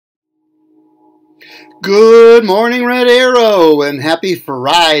Good morning, Red Arrow, and happy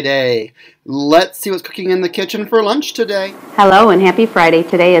Friday. Let's see what's cooking in the kitchen for lunch today. Hello and happy Friday.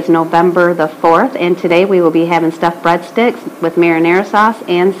 Today is November the 4th, and today we will be having stuffed breadsticks with marinara sauce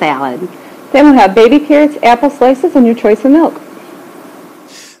and salad. Then we'll have baby carrots, apple slices, and your choice of milk.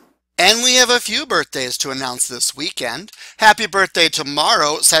 And we have a few birthdays to announce this weekend. Happy birthday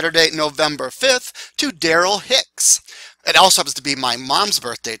tomorrow, Saturday, November 5th, to Daryl Hicks. It also happens to be my mom's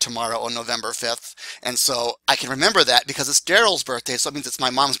birthday tomorrow on November 5th, and so I can remember that because it's Daryl's birthday, so it means it's my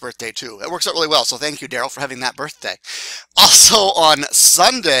mom's birthday too. It works out really well, so thank you, Daryl, for having that birthday. Also on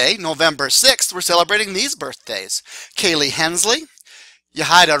Sunday, November 6th, we're celebrating these birthdays. Kaylee Hensley,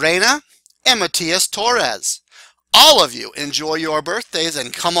 Yahida Reyna, and Matias Torres. All of you enjoy your birthdays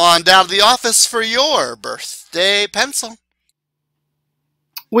and come on down to the office for your birthday pencil.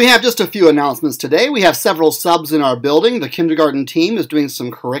 We have just a few announcements today. We have several subs in our building. The kindergarten team is doing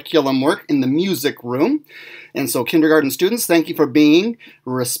some curriculum work in the music room. And so kindergarten students, thank you for being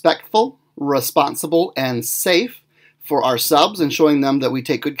respectful, responsible, and safe for our subs and showing them that we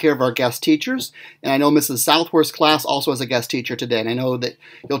take good care of our guest teachers. And I know Mrs. Southworth's class also has a guest teacher today, and I know that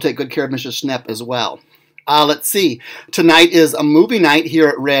you'll take good care of Mrs. Schnepp as well. Let's see. Tonight is a movie night here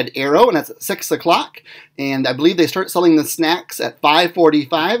at Red Arrow, and that's at 6 o'clock. And I believe they start selling the snacks at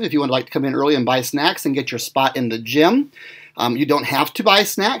 5:45 if you would like to come in early and buy snacks and get your spot in the gym. You don't have to buy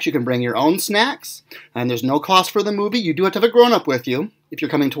snacks. You can bring your own snacks. And there's no cost for the movie. You do have to have a grown-up with you if you're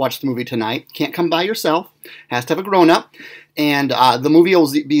coming to watch the movie tonight. Can't come by yourself. Has to have a grown-up. And the movie will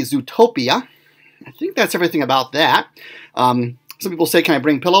be Zootopia. I think that's everything about that. Some people say, can I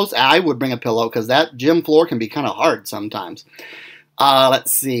bring pillows? I would bring a pillow because that gym floor can be kind of hard sometimes.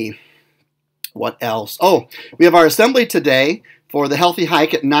 Let's see. What else? Oh, we have our assembly today for the Healthy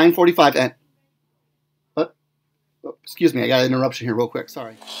Hike at 9:45. And excuse me, I got an interruption here real quick.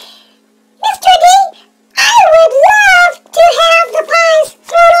 Sorry. Mr. D, I would love to have the pies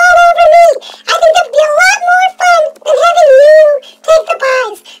thrown all over me. I think that'd be a lot more fun than having you take the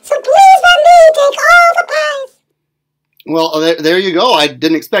pies. So please let me take all the pies. Well, there you go. I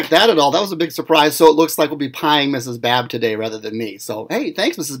didn't expect that at all. That was a big surprise. So it looks like we'll be pieing Mrs. Babb today rather than me. So, hey,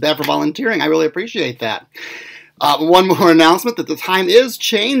 thanks, Mrs. Babb, for volunteering. I really appreciate that. One more announcement that the time is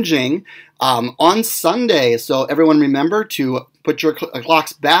changing on Sunday. So everyone remember to put your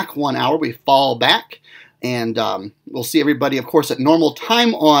clocks back 1 hour. We fall back. And we'll see everybody, of course, at normal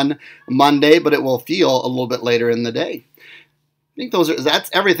time on Monday, but it will feel a little bit later in the day. I think that's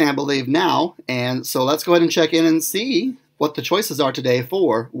everything, I believe, now. And so let's go ahead and check in and see what the choices are today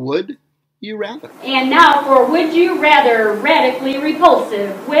for Would You Rather. And now for Would You Rather, Radically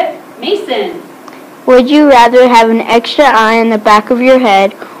Repulsive with Mason. Would you rather have an extra eye on the back of your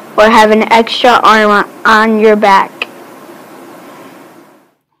head or have an extra arm on your back?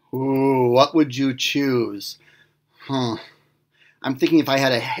 Ooh, what would you choose? I'm thinking if I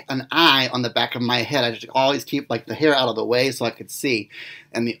had an eye on the back of my head, I'd just always keep like the hair out of the way so I could see.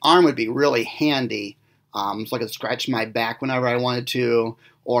 And the arm would be really handy, so I could scratch my back whenever I wanted to.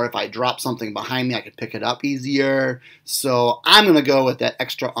 Or if I drop something behind me, I could pick it up easier. So I'm going to go with that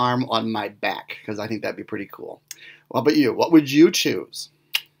extra arm on my back because I think that'd be pretty cool. What about you? What would you choose?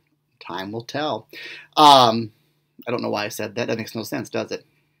 Time will tell. I don't know why I said that. That makes no sense, does it?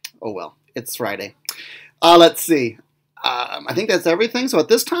 Oh well, it's Friday. Let's see. I think that's everything. So at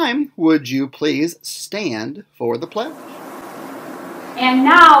this time, would you please stand for the pledge? And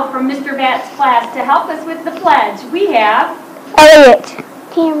now from Mr. Vatt's class to help us with the pledge, we have Elliot.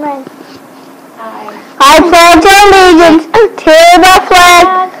 Cameron. I pledge allegiance to the flag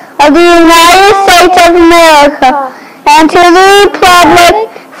of the United States of America and to the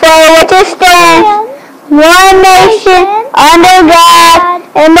republic for which it stands, one nation, under God,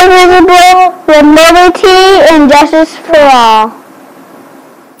 indivisible, with liberty and justice for all.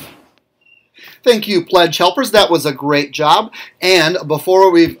 Thank you, pledge helpers. That was a great job. And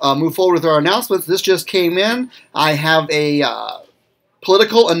before we move forward with our announcements, this just came in. I have a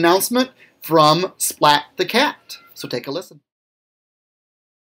political announcement from Splat the Cat. So take a listen.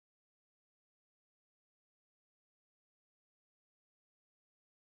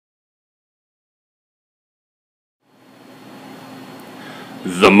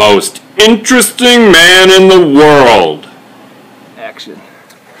 The most interesting man in the world. Action.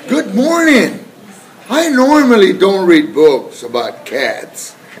 Good morning. I normally don't read books about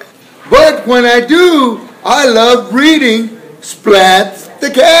cats, but when I do, I love reading Splat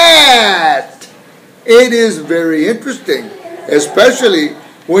the Cat. It is very interesting, especially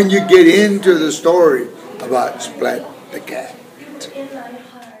when you get into the story about Splat the Cat.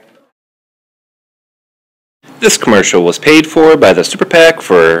 This commercial was paid for by the Super PAC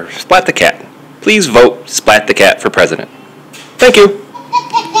for Splat the Cat. please vote Splat the Cat for president. Thank you.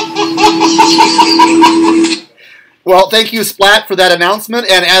 Well, thank you, Splat, for that announcement.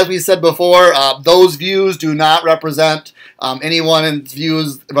 And as we said before, those views do not represent anyone's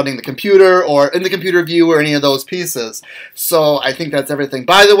views running the computer or in the computer view or any of those pieces. So I think that's everything.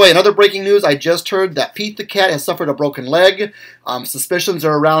 By the way, another breaking news, I just heard that Pete the Cat has suffered a broken leg. Suspicions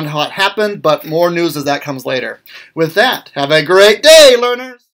are around how it happened, but more news as that comes later. With that, have a great day, learners!